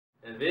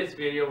this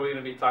video, we're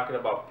going to be talking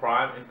about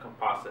prime and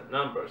composite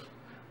numbers.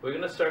 We're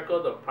going to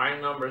circle the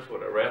prime numbers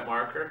with a red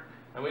marker,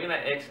 and we're going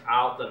to X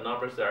out the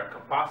numbers that are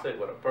composite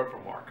with a purple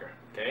marker.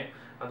 Okay.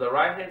 On the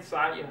right hand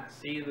side, you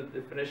see the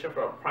definition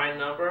for a prime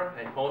number,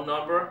 a whole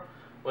number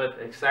with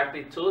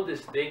exactly two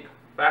distinct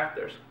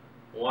factors,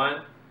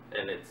 one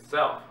in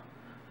itself.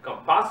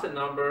 Composite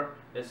number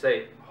is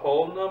a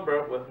whole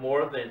number with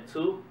more than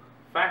two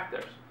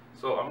factors.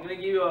 So I'm going to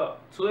give you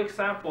two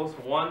examples,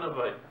 one of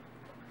a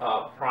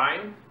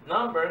prime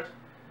numbers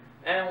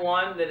and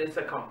one that is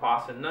a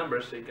composite number,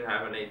 so you can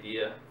have an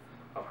idea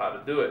of how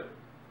to do it.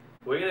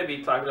 We're going to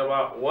be talking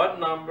about what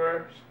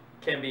numbers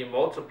can be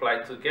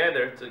multiplied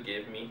together to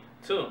give me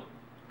 2.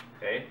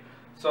 Okay,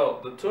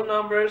 so the two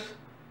numbers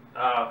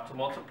to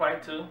multiply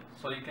 2,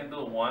 so you can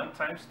do 1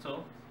 times 2,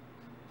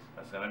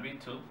 that's going to be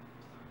 2,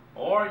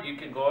 or you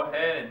can go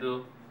ahead and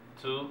do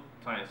 2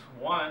 times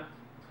 1,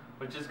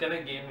 which is going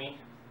to give me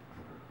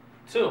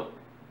 2.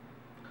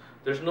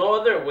 There's no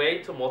other way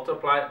to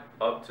multiply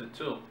up to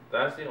 2.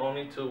 That's the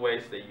only two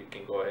ways that you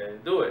can go ahead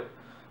and do it.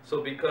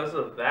 So because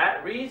of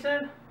that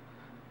reason,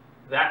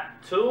 that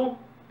 2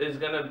 is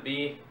going to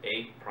be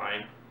a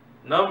prime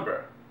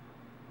number.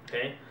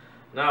 Okay.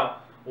 Now,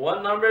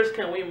 what numbers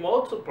can we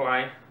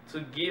multiply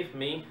to give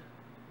me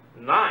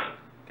 9?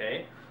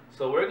 Okay.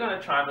 So we're going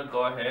to try to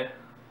go ahead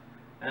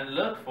and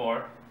look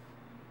for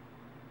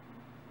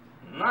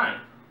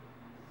 9.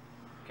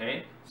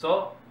 Okay.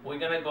 So we're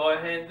going to go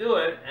ahead and do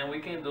it, and we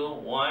can do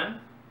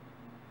 1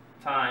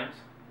 times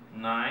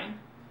 9.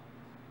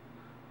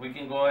 We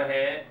can go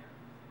ahead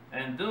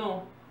and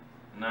do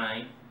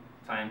 9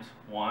 times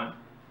 1,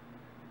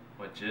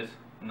 which is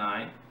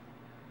 9.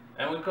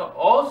 And we can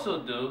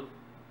also do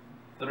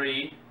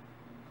 3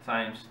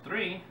 times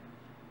 3,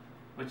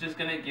 which is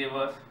going to give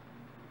us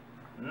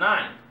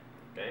 9.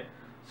 Okay.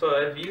 So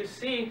if you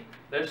see,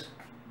 there's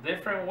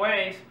different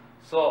ways.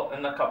 So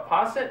in the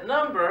composite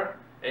number,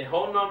 a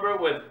whole number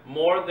with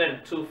more than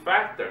two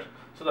factors.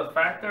 So the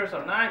factors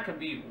of 9 can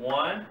be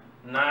 1,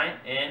 9,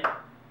 and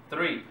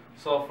 3.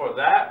 So for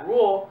that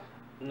rule,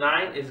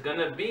 9 is going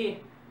to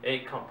be a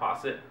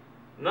composite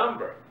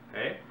number.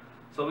 Okay.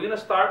 So we're going to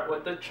start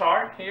with the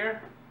chart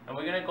here, and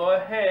we're going to go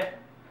ahead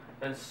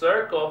and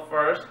circle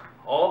first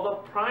all the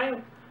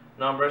prime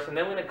numbers, and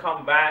then we're going to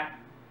come back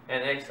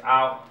and X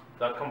out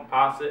the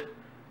composite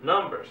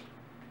numbers.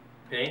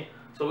 Okay.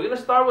 So we're going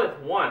to start with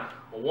 1.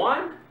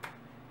 1,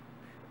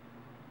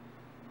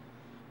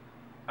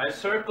 I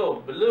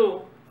circle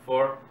blue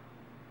for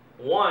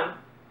 1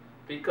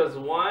 because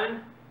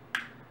 1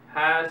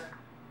 has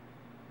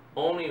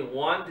only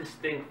one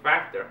distinct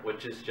factor,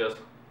 which is just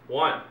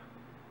 1.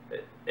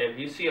 If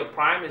you see a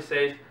prime, it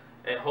says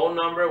a whole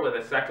number with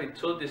exactly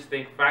two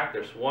distinct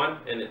factors, one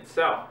in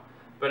itself.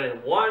 But in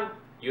 1,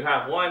 you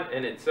have 1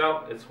 in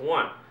itself, it's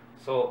 1.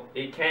 So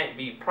it can't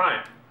be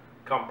prime.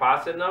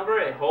 Composite number,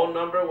 a whole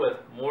number with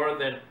more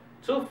than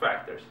two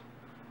factors.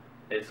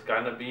 It's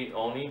going to be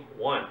only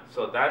 1.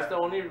 So that's the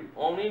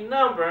only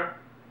number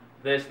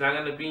that's not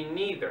going to be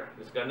neither.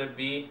 It's going to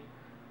be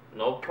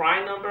no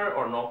prime number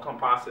or no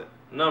composite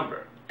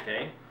number.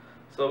 Okay.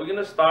 So we're going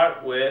to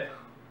start with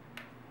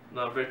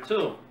number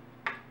 2.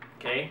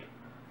 Okay.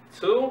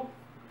 2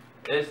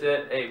 is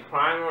that a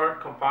prime or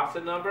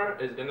composite number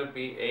is going to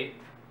be a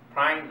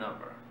prime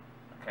number.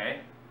 Okay.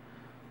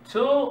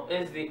 2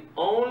 is the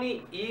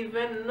only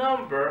even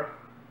number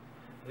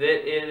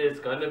that it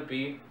is going to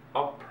be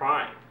a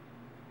prime.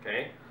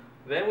 Okay,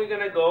 then we're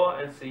going to go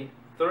and see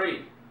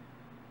 3.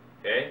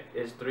 Okay,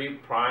 is 3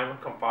 prime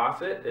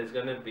composite? It's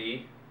going to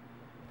be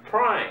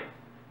prime.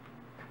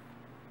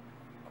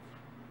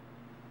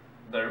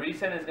 The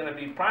reason it's going to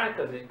be prime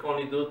because you can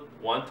only do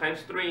 1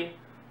 times 3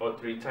 or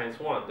 3 times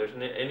 1. There's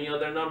any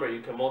other number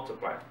you can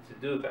multiply to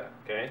do that.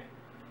 Okay,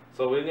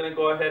 so we're going to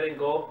go ahead and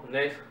go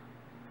next.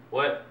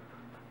 What?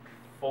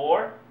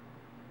 4.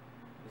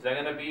 Is that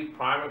going to be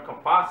prime or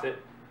composite?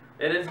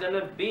 It is going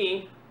to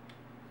be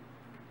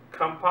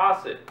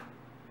composite.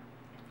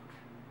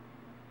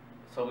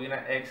 So we're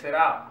going to X it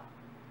out.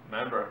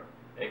 Remember,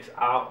 X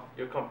out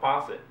your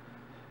composite.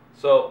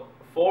 So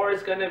 4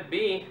 is going to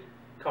be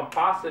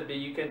composite,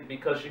 but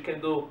because you can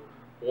do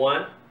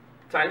 1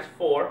 times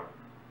 4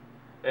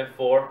 and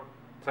 4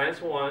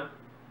 times 1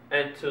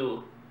 and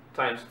 2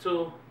 times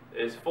 2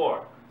 is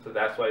 4. So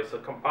that's why it's a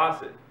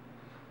composite.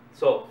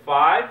 So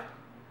 5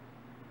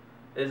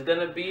 is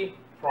going to be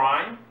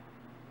prime.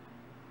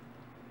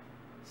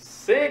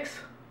 6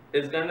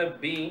 is going to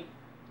be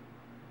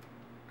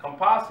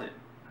composite.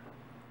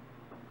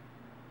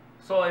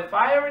 So if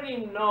I already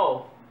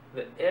know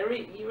that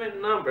every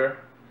even number,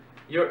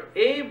 you're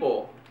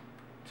able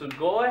to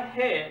go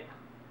ahead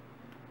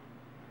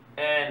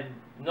and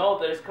know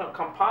that it's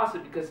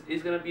composite because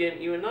it's going to be an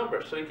even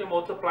number. So you can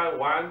multiply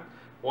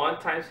 1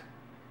 times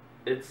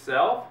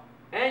itself,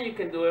 and you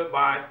can do it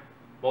by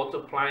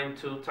multiplying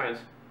 2 times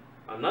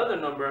another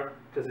number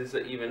because it's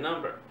an even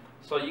number.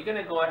 So you're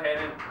going to go ahead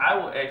and I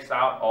will X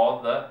out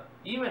all the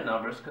even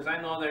numbers because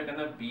I know they're going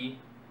to be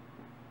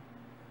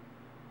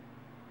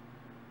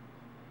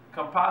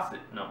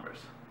composite numbers.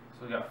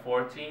 So we got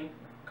 14,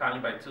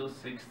 counting by 2,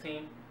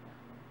 16,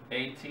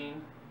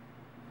 18,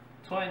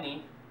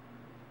 20,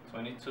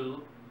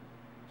 22,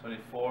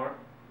 24,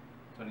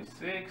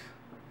 26,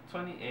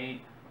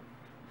 28,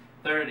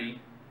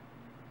 30,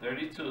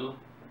 32,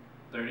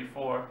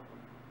 34,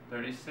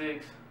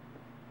 36,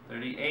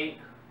 38,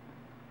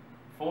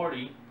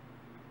 40,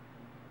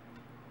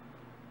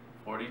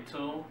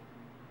 42,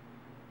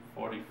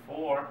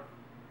 44,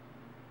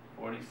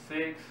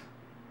 46,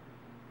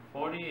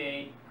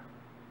 48,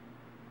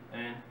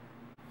 and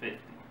 50.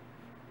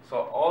 So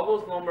all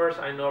those numbers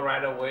I know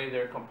right away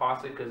they're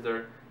composite because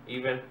they're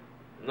even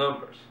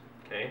numbers.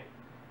 Okay.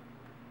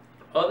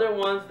 Other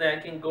ones that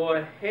I can go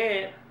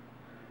ahead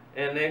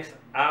and X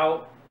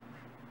out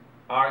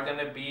are going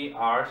to be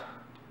our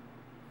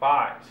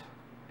 5s,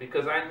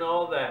 because I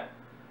know that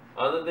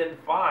other than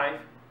 5,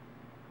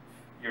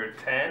 your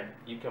 10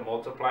 you can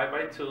multiply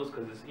by 2s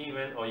because it's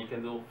even, or you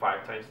can do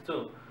 5 times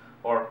 2,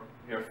 or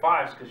your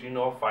 5s because you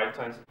know 5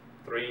 times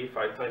 3,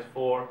 5 times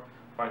 4,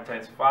 5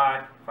 times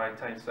 5, 5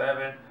 times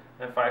 7,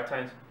 and 5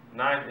 times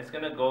 9. It's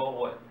going to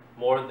go with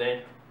more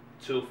than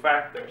 2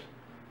 factors.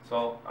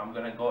 So I'm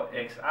going to go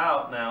X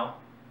out now.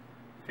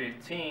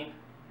 15,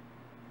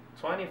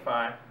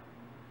 25,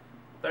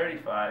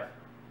 35,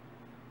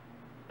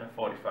 and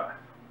 45.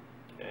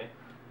 Okay.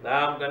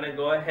 Now I'm going to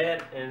go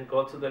ahead and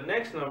go to the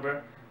next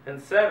number,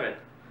 and 7.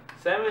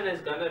 7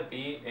 is going to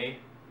be a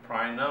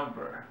prime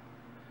number,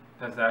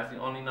 because that's the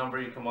only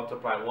number you can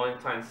multiply. 1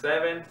 times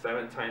 7,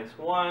 7 times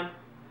 1,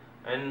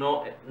 and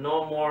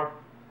no more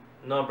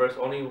numbers,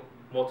 only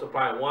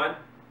multiply 1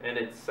 and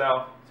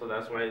itself, so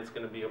that's why it's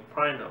going to be a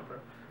prime number.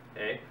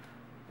 Okay.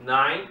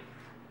 9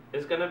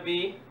 is going to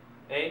be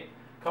a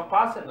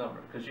composite number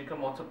because you can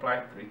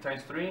multiply 3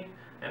 times 3,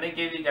 and I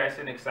gave you guys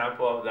an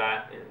example of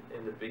that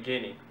in the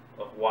beginning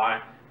of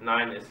why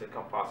 9 is a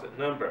composite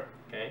number.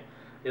 Okay.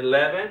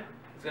 11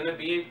 is going to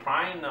be a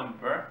prime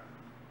number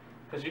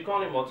because you can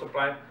only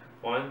multiply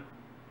 1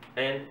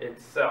 and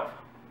itself.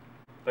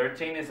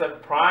 13 is a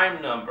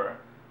prime number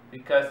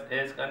because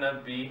it's going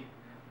to be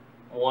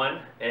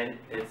 1 and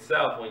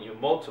itself when you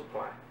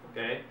multiply.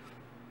 Okay.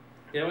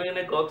 Then we're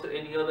going to go to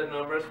any other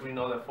numbers. We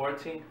know that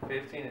 14,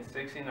 15, and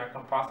 16 are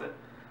composite.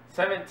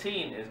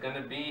 17 is going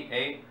to be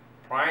a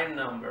prime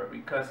number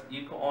because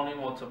you can only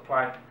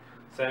multiply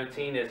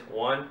 17 is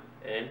 1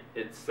 and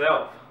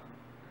itself.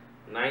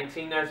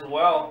 19 as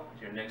well,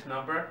 your next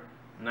number.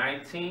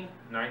 19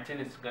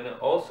 is going to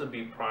also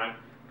be prime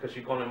because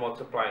you can only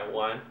multiply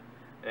 1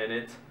 and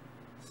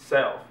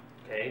itself.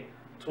 Okay.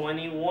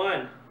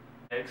 21,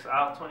 X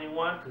out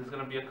 21 because it's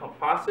going to be a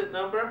composite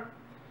number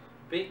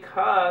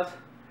because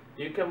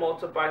you can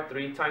multiply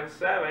 3 times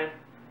 7.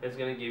 It's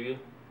going to give you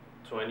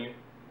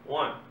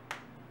 21.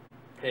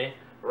 Okay.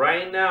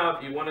 Right now,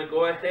 if you want to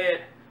go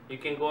ahead, you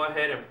can go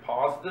ahead and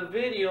pause the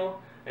video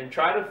and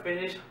try to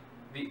finish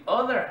the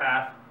other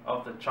half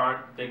of the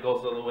chart that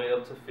goes all the way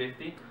up to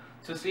 50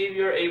 to see if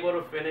you're able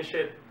to finish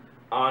it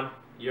on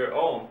your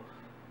own.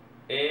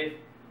 If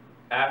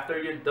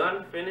after you're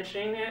done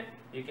finishing it,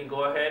 you can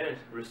go ahead and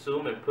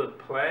resume and put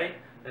play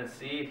and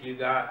see if you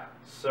got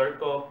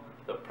circle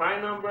the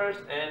prime numbers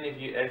and if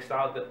you X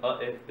out the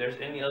if there's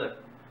any other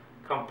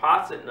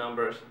composite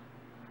numbers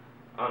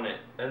on it.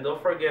 And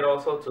don't forget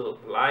also to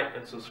like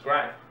and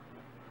subscribe.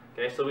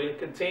 Okay, so we can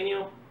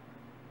continue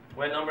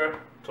with number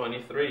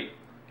 23.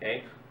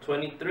 Okay,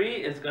 23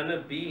 is going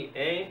to be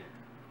a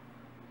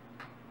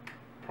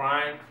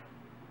prime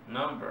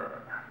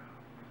number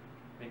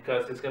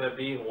because it's going to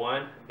be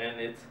 1 and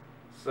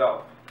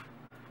itself.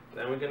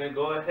 Then we're going to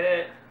go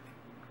ahead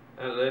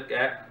and look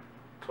at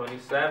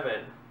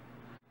 27.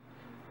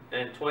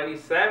 And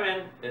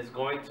 27 is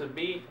going to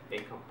be a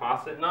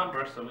composite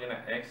number, so we're going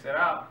to X it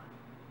out.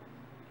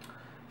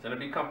 It's going to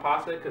be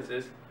composite because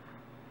it's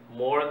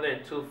more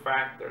than 2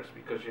 factors,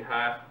 because you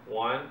have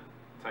 1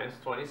 times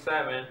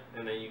 27,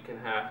 and then you can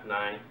have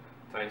 9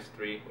 times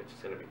 3, which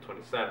is going to be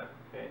 27.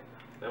 Okay.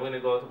 Then we're going to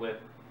go with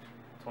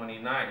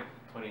 29.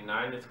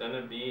 29 is going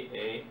to be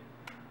a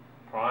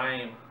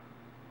prime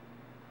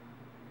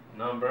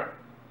number.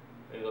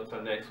 We go to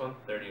the next one,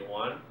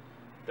 31.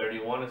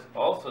 31 is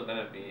also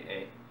going to be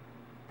a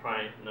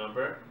prime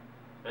number.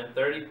 And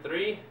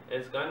 33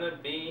 is going to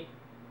be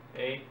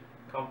a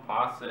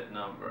composite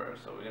number.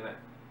 So we're going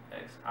to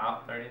X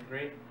out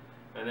 33.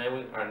 And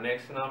then our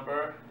next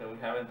number that we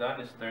haven't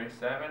done is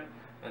 37.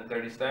 And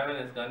 37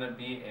 is going to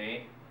be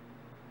a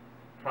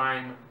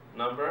prime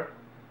number.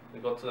 We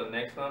go to the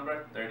next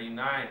number,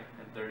 39.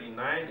 And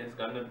 39 is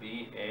going to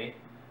be a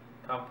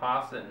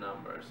composite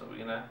number. So we're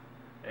going to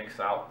X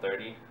out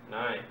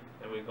 39.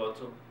 And we go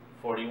to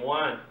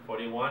 41.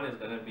 41 is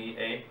going to be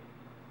a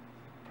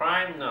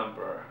prime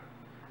number.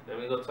 Then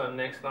we go to the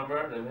next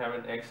number, then we have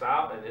an X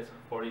out, and it's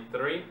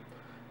 43.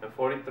 And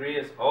 43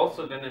 is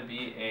also going to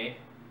be a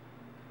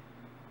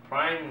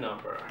prime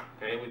number.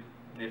 Okay, we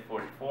did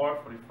 44,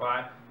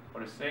 45,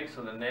 46,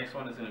 so the next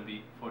one is going to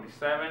be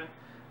 47.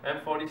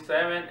 And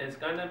 47 is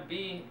going to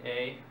be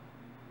a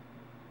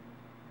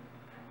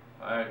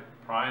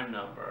prime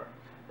number.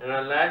 And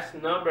our last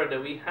number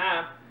that we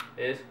have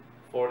is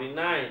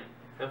 49.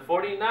 And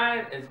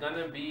 49 is going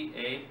to be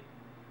a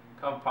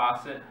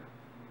composite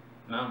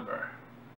number.